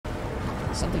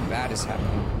Something bad is happening.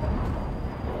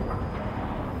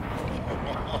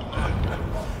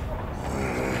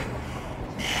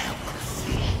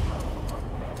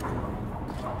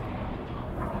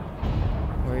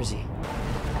 Where is he?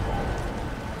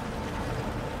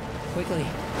 Quickly.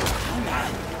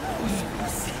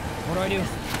 What do I do?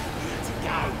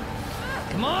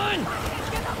 Come on!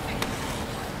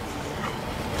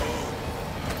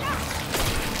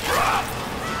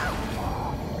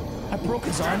 I broke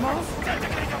his arm off? You're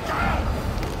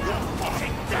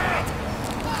fucking dead!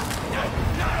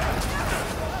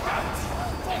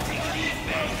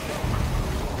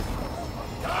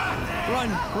 Run,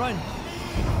 run,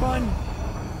 run.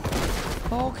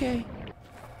 Okay.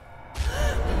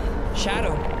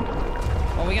 Shadow.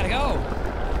 Oh, we gotta go.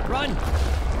 Run.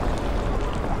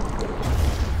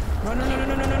 Run, run, run,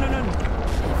 run, run, run, run, run.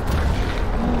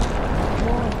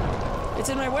 Whoa. It's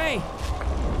in my way.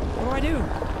 What do I do?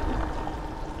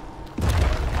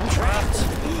 I'm trapped.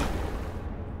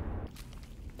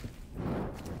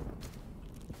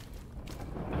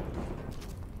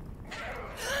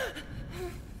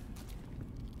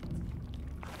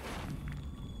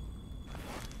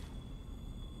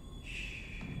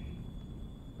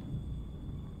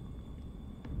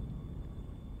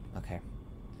 Okay.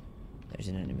 There's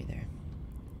an enemy there.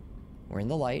 We're in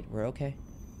the light. We're okay.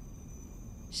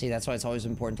 See, that's why it's always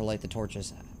important to light the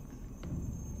torches.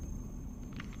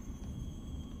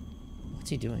 What's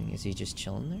he doing? Is he just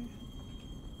chilling there?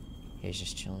 Yeah, he's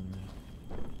just chilling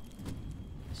there.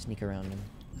 Sneak around him.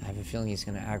 I have a feeling he's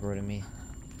gonna aggro to me.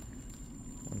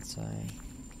 Once I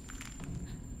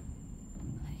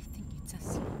think it's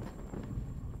asleep.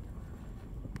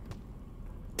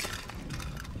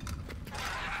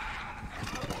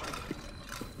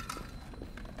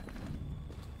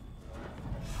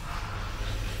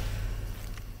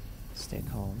 Stay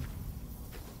calm.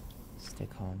 Stay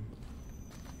calm.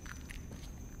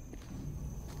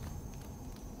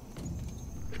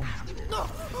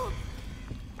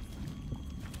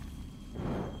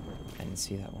 I didn't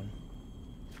see that one.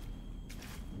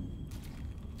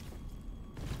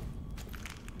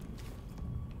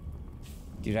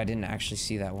 Dude, I didn't actually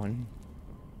see that one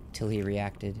till he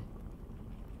reacted.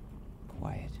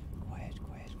 Quiet, quiet,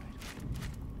 quiet, quiet.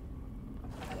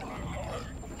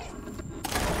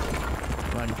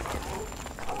 Run.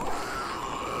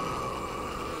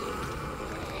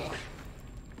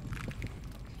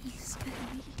 Please,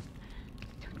 baby.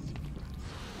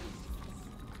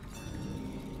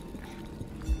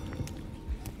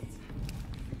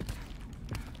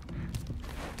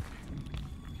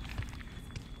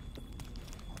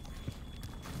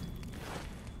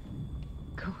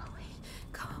 Go away,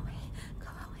 go away, go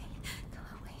away, go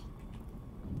away.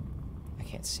 I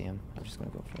can't see him. I'm just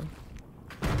gonna go for him.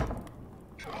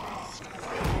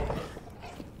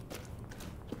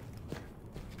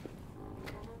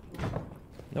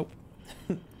 Nope.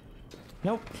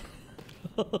 Nope.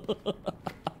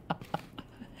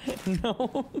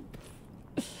 No.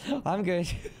 I'm good.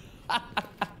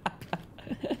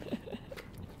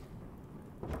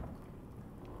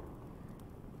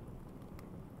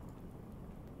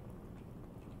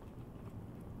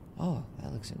 Oh,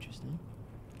 that looks interesting.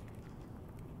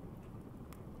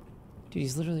 Dude,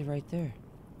 he's literally right there.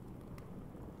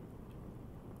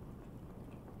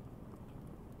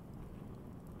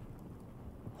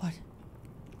 What?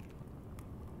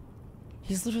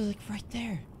 He's literally like right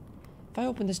there. If I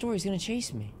open this door, he's gonna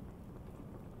chase me.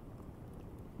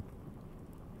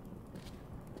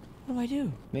 What do I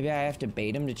do? Maybe I have to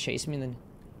bait him to chase me and then...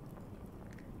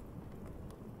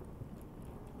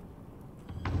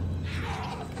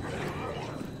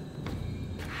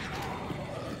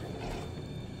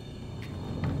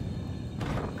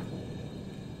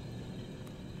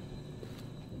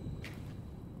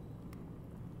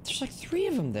 There's like 3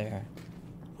 of them there.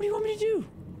 What do you want me to do?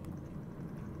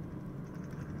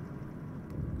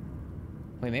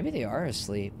 Wait, maybe they are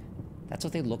asleep. That's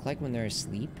what they look like when they're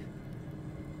asleep?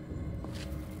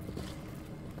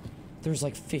 There's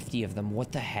like 50 of them.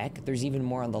 What the heck? There's even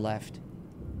more on the left.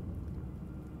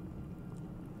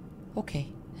 Okay.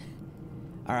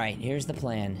 Alright, here's the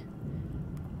plan.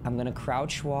 I'm gonna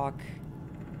crouch walk.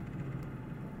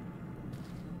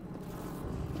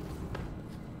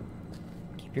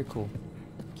 Keep your cool.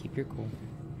 Keep your cool.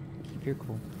 Keep your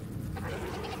cool.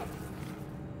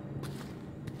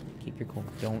 Keep your cool.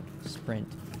 Don't sprint.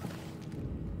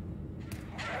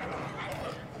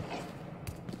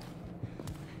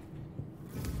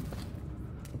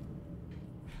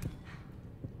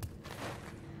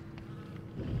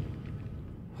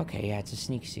 Okay, yeah, it's a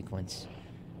sneak sequence.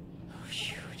 Oh,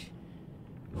 shoot.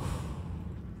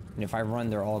 And if I run,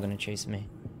 they're all gonna chase me.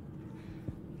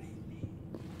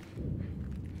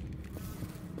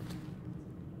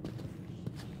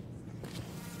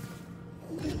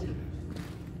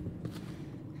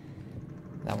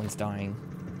 one's dying.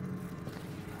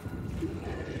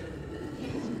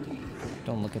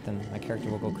 Don't look at them. My character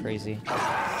will go crazy.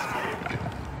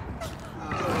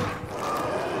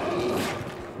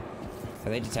 Have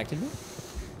they detected me?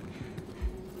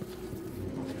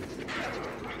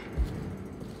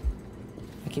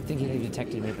 I keep thinking they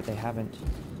detected me, but they haven't.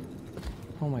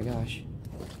 Oh my gosh.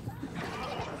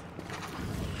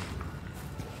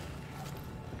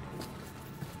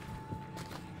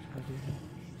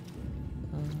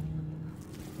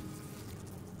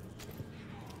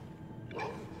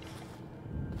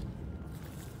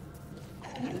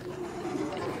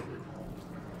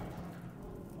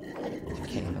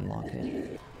 Can't even lock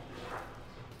it.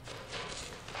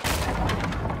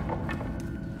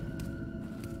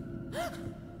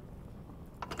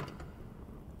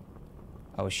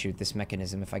 Oh shoot, this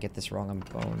mechanism, if I get this wrong, I'm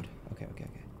boned. Okay, okay,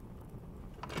 okay.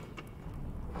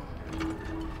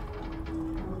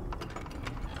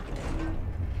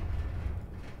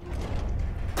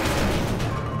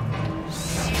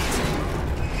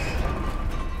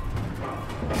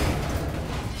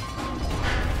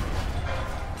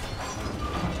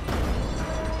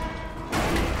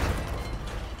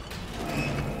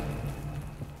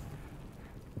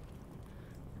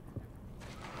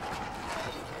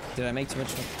 Did I make too much?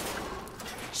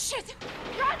 Shit!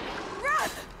 Run! Run!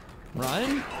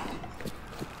 Run?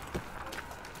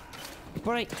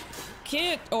 But I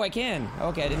can't. Oh, I can.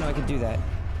 Okay, I didn't know I could do that.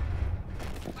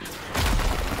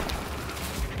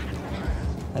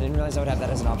 I didn't realize I would have that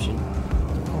as an option.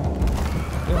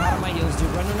 Yo, how are my heals, dude?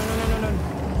 Run, run, run, run, run, run.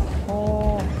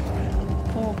 Oh.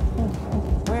 Oh, oh, oh.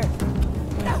 Where?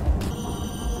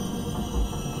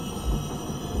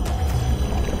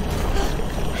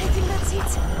 I think that's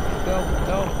it. Go,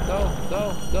 go, go, go,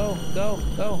 go, go,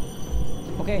 go.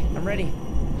 Okay, I'm ready.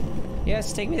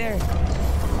 Yes, take me there.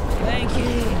 Thank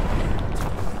you.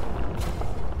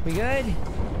 We good?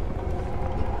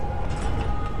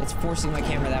 It's forcing my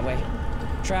camera that way.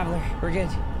 Traveler, we're good.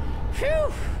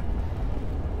 Phew!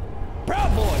 Bro,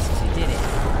 boys, you did it.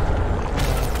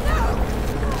 No!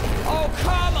 Oh,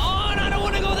 come on! I don't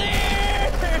want to go there!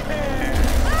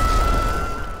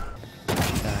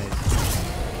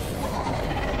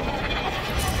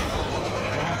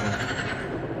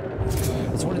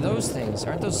 It's one of those things.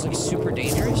 Aren't those like super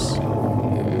dangerous?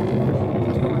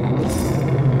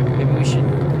 Maybe we should.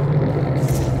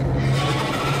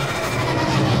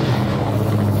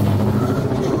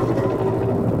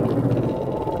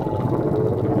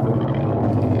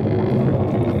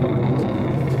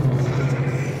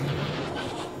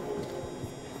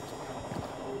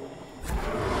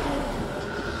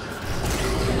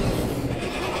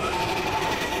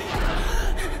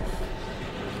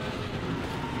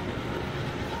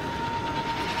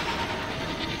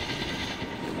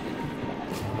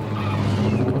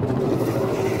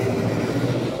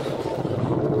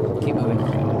 Keep moving.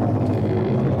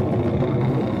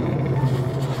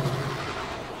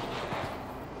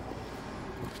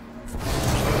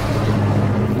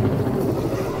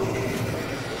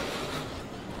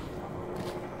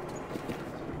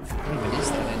 What even is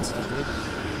that entity, dude?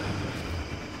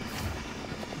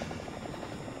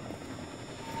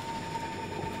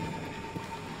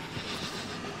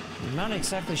 I'm not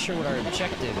exactly sure what our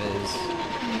objective is.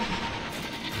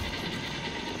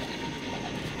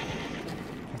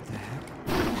 What the heck?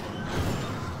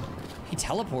 He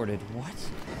teleported. What?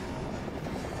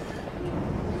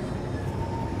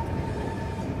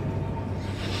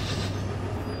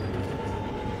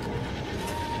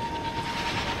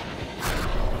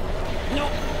 No!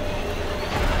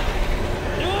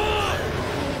 No!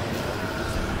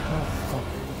 Oh, fuck.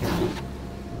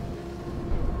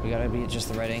 We gotta be at just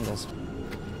the right angles.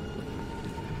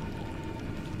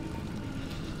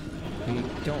 We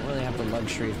don't really have the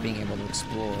luxury of being able to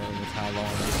explore with how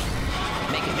long.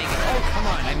 Make it, make it. Oh, come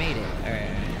on, I made it.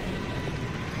 Alright.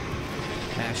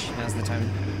 Ash, now's the time.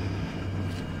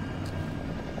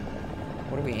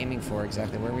 What are we aiming for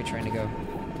exactly? Where are we trying to go?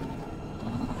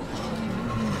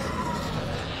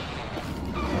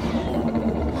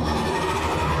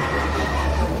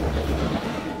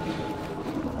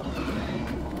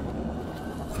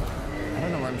 I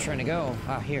don't know where I'm trying to go.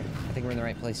 Ah, here. I think we're in the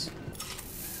right place.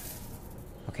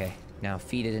 Okay, now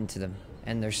feed it into them.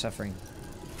 End their suffering.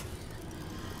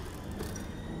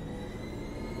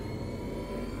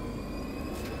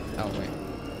 Oh, wait.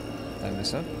 Did I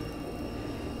mess up?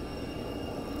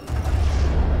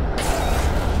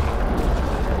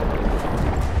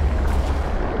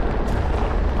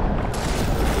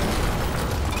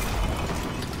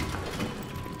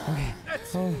 Okay.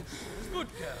 Oh. Good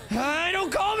girl.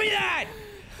 Don't call me that!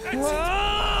 That's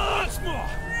Whoa! Once more.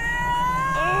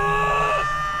 Oh!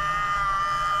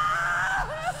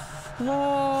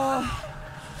 Oh,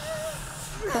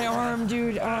 my arm,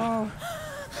 dude. Oh,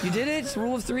 you did it.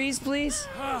 Rule of threes, please.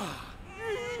 Oh,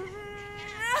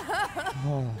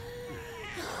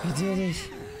 you did it.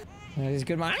 That is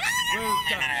good. My. Well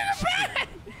done.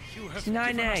 You have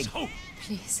Nine given us egg. hope.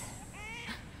 Please.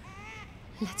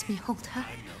 Let me hold her.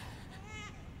 I know.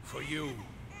 For you,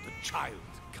 the child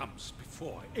comes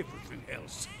before everything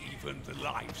else, even the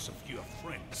lives of your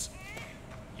friends.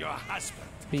 Your husband,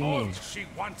 What do you all mean? she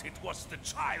wanted was the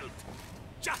child.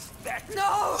 Just that.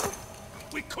 No!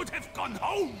 We could have gone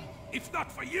home, if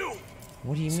not for you.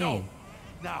 What do you So, mean?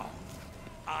 now,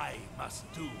 I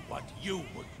must do what you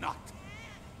would not.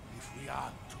 If we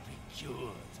are to be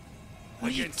cured.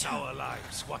 Against our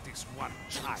lives, what is one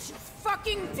child?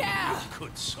 Fucking dare! You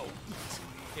could so easily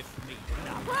have made it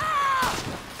up.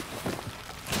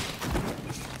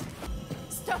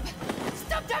 Stop!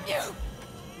 Stop, damn you!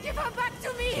 Give her back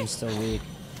to me! I'm still weak.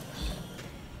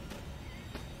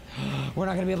 We're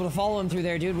not gonna be able to follow him through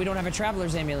there, dude. We don't have a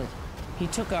traveler's amulet. He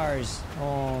took ours.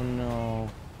 Oh no.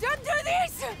 Don't do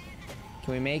this!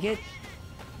 Can we make it?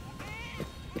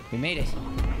 We made it.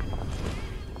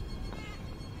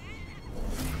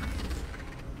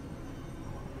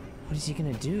 What is he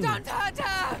gonna do? Don't hurt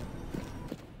her!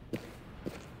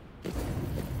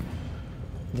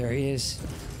 There he is.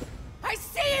 I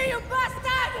see you, you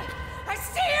bastard! I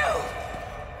see you!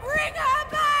 Bring her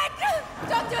back!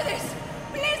 Don't do this!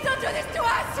 Please don't do this to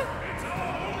us! It's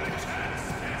our only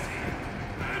chance, Cassie.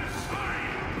 I'm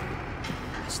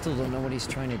sorry. I still don't know what he's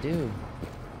trying to do.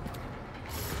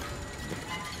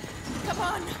 Come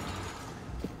on!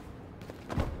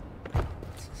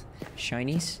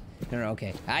 Shinies? No,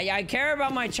 okay. I care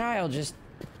about my child, just...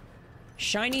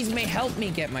 Shinies may help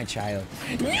me get my child.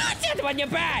 Not just when you're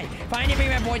bad! Find and bring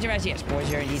my boys are fast. Yes,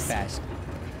 boys are indeed fast.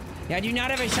 Yeah, I do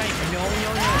not have a shiny. No,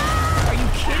 no, no. Are you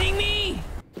kidding me?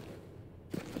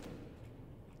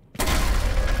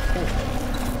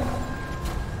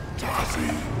 Darcy.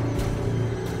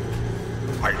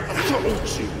 I told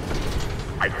you.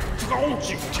 I told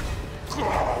you to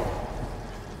go.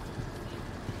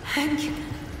 Hank.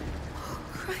 Oh,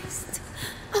 Christ.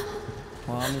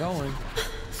 Well, I'm going.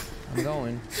 I'm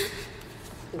going.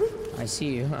 I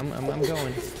see you. I'm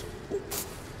going.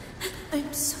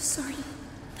 I'm so sorry.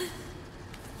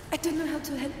 I don't know how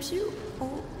to help you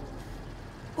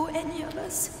or any of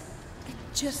us. I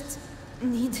just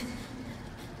need...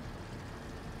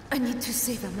 I need to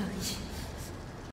save Amari.